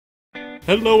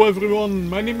Hello everyone,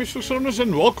 my name is Fresonis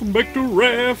and welcome back to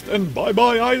Raft and bye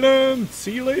bye island,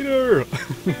 see you later.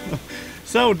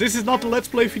 So this is not a let's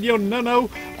play video,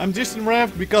 no, I'm just in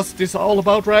Raft because it is all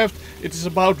about Raft. It is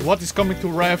about what is coming to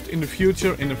Raft in the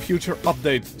future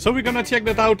update. So we're gonna check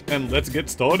that out and let's get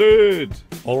started.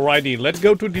 Alrighty, let's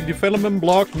go to the development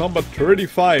block number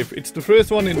 35. It's the first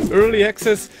one in early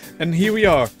access and here we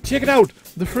are. Check it out.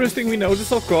 The first thing we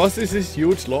notice, of course, is this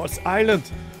huge Lord's Island.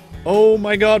 Oh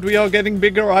my god, we are getting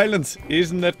bigger islands.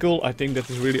 Isn't that cool? I think that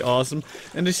is really awesome.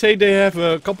 And they say they have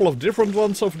a couple of different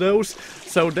ones of those.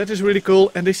 So that is really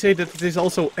cool. And they say that it is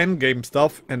also endgame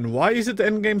stuff. And why is it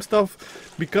endgame stuff?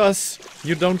 Because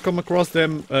you don't come across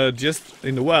them just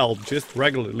in the wild, just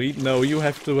regularly. No, you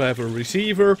have to have a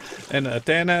receiver and a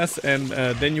Thnx and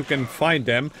then you can find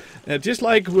them. Just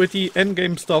like with the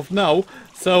endgame stuff now.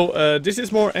 So this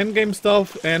is more endgame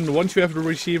stuff, and once you have the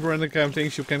receiver and the kind of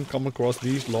things, you can come across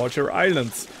these larger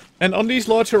islands. And on these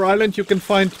larger islands you can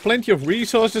find plenty of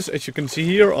resources, as you can see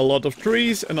here, a lot of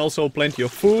trees and also plenty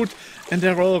of food. And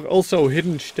there are also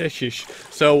hidden stashes,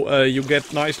 so you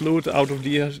get nice loot out of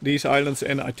these islands.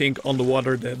 And I think on the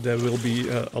water there will be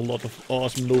a lot of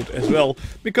awesome loot as well.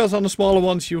 Because on the smaller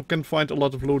ones you can find a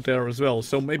lot of loot there as well.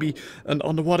 So maybe an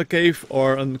underwater cave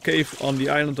or a cave on the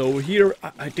island over here.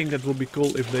 I think that will be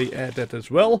cool if they add that as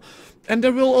well. And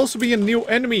there will also be a new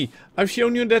enemy. I've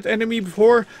shown you that enemy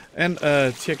before, and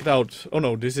check it out. Oh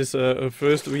no, this is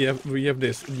first we have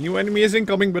this new enemy is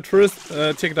incoming, but first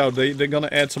check it out. They're gonna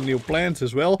add some new plants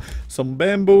as well, some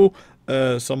bamboo,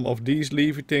 some of these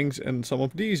leafy things and some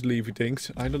of these leafy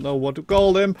things. I don't know what to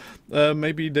call them.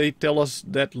 Maybe they tell us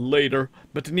that later.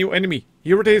 But the new enemy,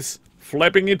 here it is,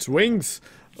 flapping its wings.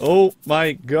 Oh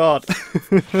my god.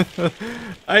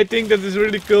 I think that is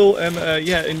really cool, and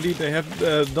yeah, indeed they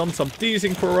have done some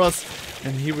teasing for us.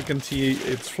 And here we can see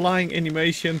its flying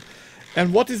animation.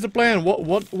 And what is the plan?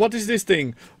 What is this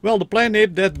thing? Well, the plan is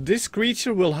that this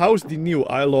creature will house the new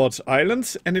Lord's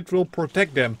Islands and it will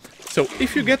protect them. So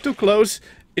if you get too close,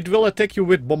 it will attack you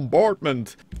with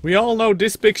bombardment. We all know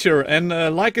this picture, and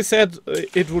like I said,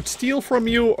 it would steal from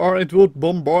you or it would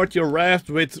bombard your raft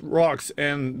with rocks,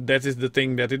 and that is the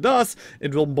thing that it does.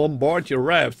 It will bombard your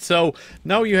raft. So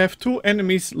now you have two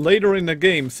enemies later in the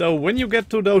game. So when you get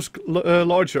to those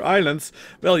larger islands,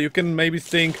 well, you can maybe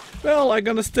think, well, I'm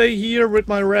gonna stay here with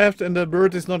my raft and the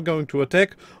bird is not going to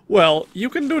attack. Well, you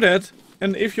can do that.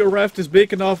 And if your raft is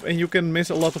big enough and you can miss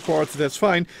a lot of parts, that's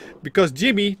fine. Because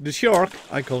Jimmy, the shark,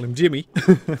 I call him Jimmy,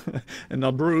 and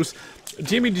not Bruce.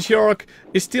 Jimmy the shark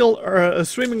is still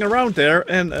swimming around there,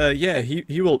 and yeah,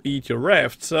 he will eat your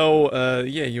raft. So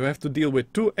yeah, you have to deal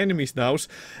with two enemies now.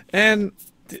 And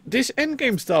this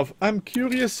endgame stuff, I'm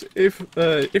curious if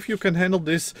you can handle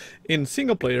this in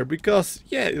single player, because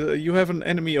yeah, you have an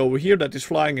enemy over here that is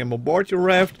flying and bombard your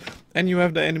raft, and you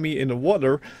have the enemy in the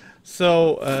water.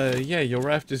 So yeah, your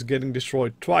raft is getting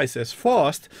destroyed twice as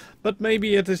fast, but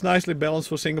maybe it is nicely balanced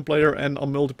for single player, and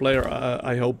on multiplayer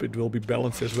I hope it will be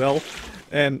balanced as well.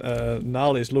 And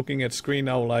Nal is looking at screen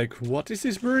now like, what is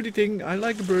this birdie thing? I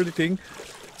like the birdie thing.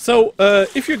 So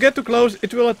if you get too close,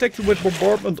 it will attack you with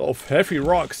bombardment of heavy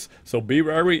rocks. So be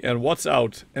wary and watch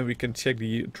out. And we can check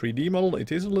the 3D model.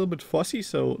 It is a little bit fuzzy,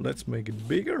 so let's make it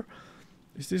bigger.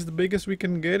 Is this the biggest we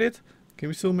can get it? Can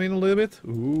we zoom in a little bit?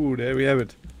 Ooh, there we have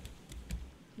it.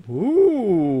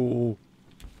 Ooh,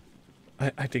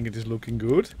 I think it is looking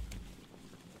good.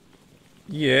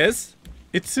 Yes,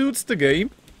 it suits the game.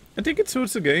 I think it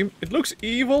suits the game. It looks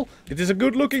evil. It is a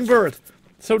good looking bird.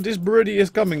 So this birdie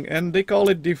is coming, and they call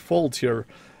it the Vulture.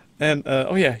 And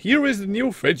oh yeah, here is the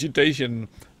new vegetation.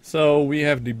 So we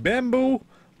have the bamboo.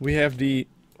 We have the,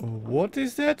 what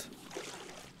is that?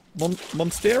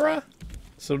 Monstera.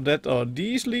 So that are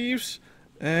these leaves.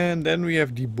 And then we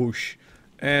have the bush.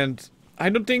 And I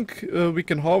don't think we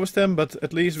can harvest them, but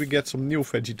at least we get some new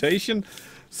vegetation.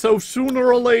 So sooner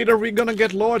or later we're gonna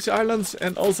get large islands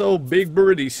and also big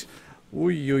birdies.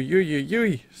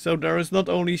 Ui. So there is not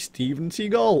only Steven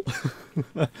Seagal.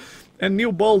 And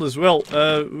new boulders. Well,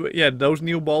 yeah, those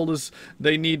new boulders,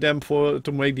 they need them to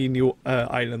make the new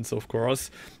islands, of course.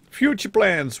 Future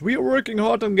plans. We are working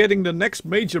hard on getting the next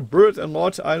major bird and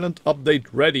large island update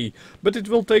ready, but it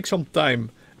will take some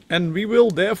time. And we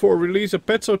will therefore release a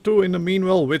patch or two in the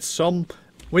meanwhile with some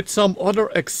other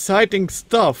exciting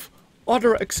stuff.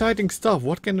 Other exciting stuff,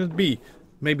 what can it be?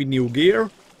 Maybe new gear?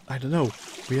 I don't know.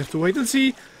 We have to wait and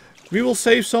see. We will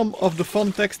save some of the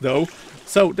fun text though.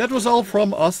 So that was all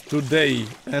from us today,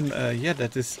 and yeah,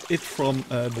 that is it from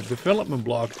the development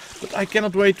blog. But I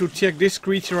cannot wait to check this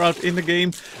creature out in the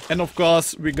game, and of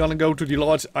course we're gonna go to the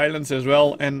large islands as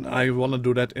well, and I wanna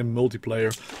do that in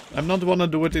multiplayer. I'm not wanna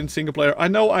do it in single player. I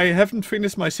know I haven't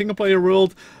finished my single player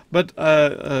world, but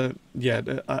yeah,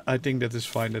 I think that is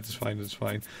fine. That is fine. That's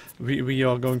fine. We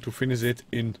are going to finish it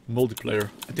in multiplayer.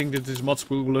 I think that is much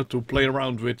cooler to play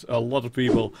around with a lot of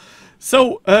people.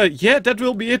 So yeah, that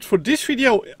will be it for this video.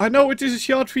 I know it is a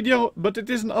short video, but it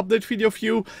is an update video for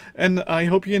you, and I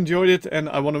hope you enjoyed it, and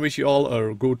I want to wish you all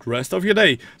a good rest of your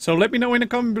day. So let me know in the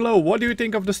comment below, what do you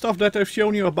think of the stuff that I've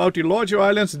shown you about the larger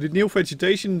islands, the new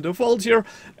vegetation, the Vulture,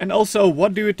 and also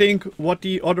what do you think what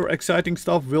the other exciting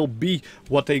stuff will be,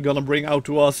 what they gonna bring out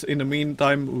to us. In the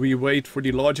meantime, we wait for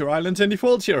the larger islands and the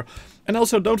Vulture. And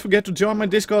also don't forget to join my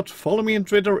Discord, follow me on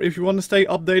Twitter if you want to stay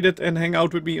updated, and hang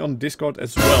out with me on Discord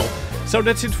as well. So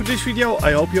that's it for this video.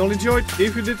 I hope you all enjoyed.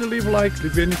 If you did, leave a like,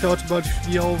 leave any thoughts about this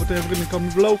video or whatever in the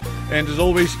comment below. And as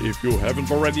always, if you haven't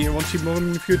already and want to see more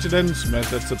in the future, then smash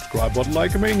that subscribe button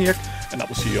like a maniac. And I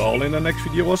will see you all in the next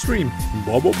video or stream.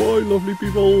 Bye bye bye, lovely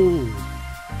people.